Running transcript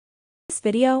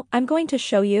video, I'm going to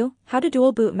show you how to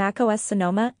dual boot macOS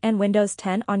Sonoma and Windows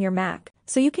 10 on your Mac,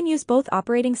 so you can use both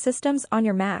operating systems on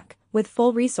your Mac, with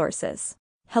full resources.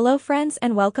 Hello friends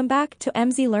and welcome back to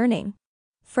MZ Learning.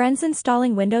 Friends,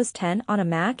 installing Windows 10 on a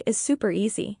Mac is super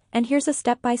easy, and here's a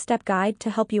step-by-step guide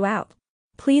to help you out.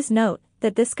 Please note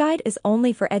that this guide is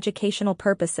only for educational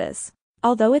purposes.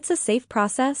 Although it's a safe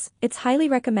process, it's highly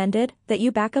recommended that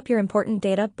you back up your important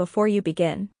data before you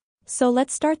begin. So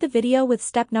let's start the video with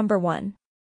step number 1.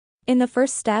 In the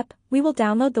first step, we will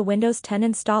download the Windows 10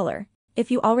 installer.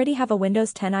 If you already have a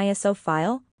Windows 10 ISO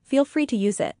file, feel free to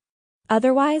use it.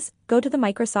 Otherwise, go to the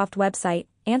Microsoft website,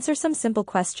 answer some simple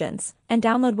questions, and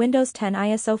download Windows 10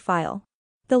 ISO file.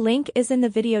 The link is in the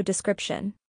video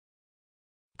description.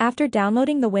 After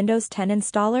downloading the Windows 10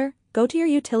 installer, go to your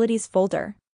Utilities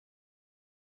folder.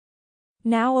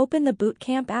 Now open the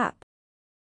BootCamp app.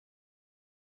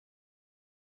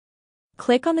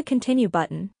 Click on the Continue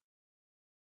button.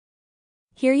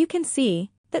 Here you can see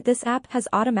that this app has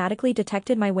automatically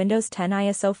detected my Windows 10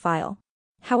 ISO file.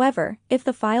 However, if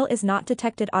the file is not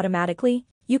detected automatically,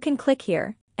 you can click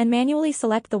here and manually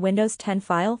select the Windows 10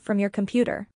 file from your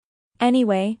computer.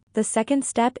 Anyway, the second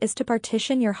step is to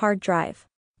partition your hard drive.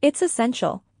 It's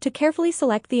essential to carefully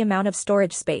select the amount of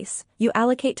storage space you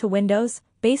allocate to Windows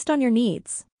based on your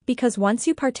needs, because once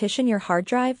you partition your hard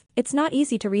drive, it's not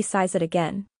easy to resize it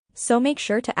again. So make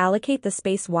sure to allocate the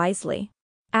space wisely.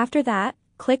 After that,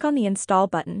 click on the Install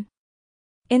button.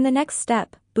 In the next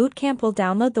step, BootCamp will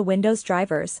download the Windows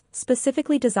drivers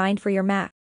specifically designed for your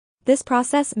Mac. This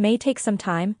process may take some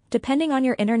time, depending on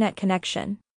your internet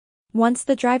connection. Once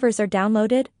the drivers are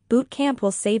downloaded, BootCamp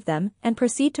will save them and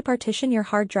proceed to partition your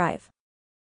hard drive.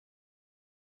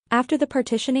 After the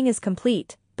partitioning is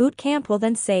complete, BootCamp will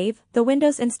then save the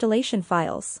Windows installation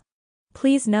files.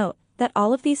 Please note that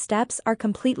all of these steps are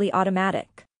completely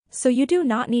automatic, so you do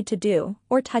not need to do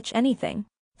or touch anything.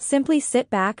 Simply sit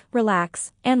back,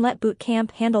 relax, and let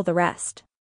BootCamp handle the rest.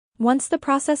 Once the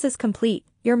process is complete,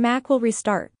 your Mac will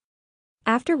restart.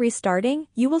 After restarting,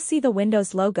 you will see the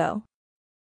Windows logo.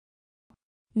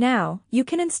 Now, you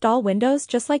can install Windows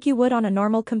just like you would on a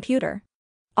normal computer.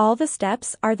 All the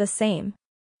steps are the same.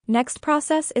 Next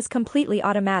process is completely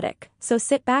automatic, so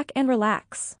sit back and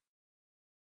relax.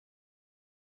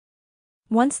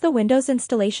 Once the Windows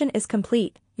installation is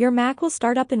complete, your Mac will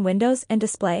start up in Windows and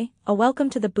display a Welcome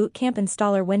to the BootCamp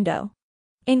installer window.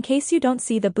 In case you don't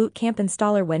see the BootCamp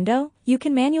installer window, you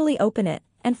can manually open it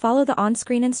and follow the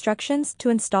on-screen instructions to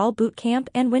install BootCamp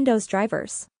and Windows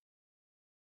drivers.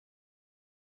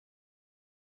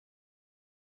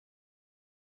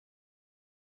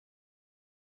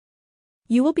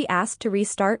 You will be asked to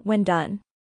restart when done.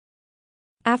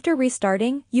 After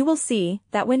restarting, you will see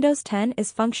that Windows 10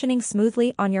 is functioning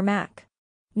smoothly on your Mac.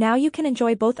 Now you can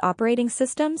enjoy both operating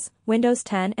systems, Windows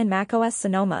 10 and macOS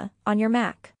Sonoma, on your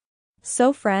Mac.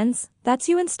 So friends, that's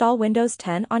you install Windows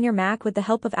 10 on your Mac with the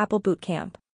help of Apple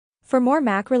BootCamp. For more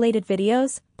Mac-related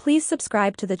videos, please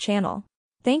subscribe to the channel.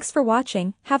 Thanks for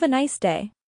watching, have a nice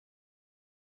day.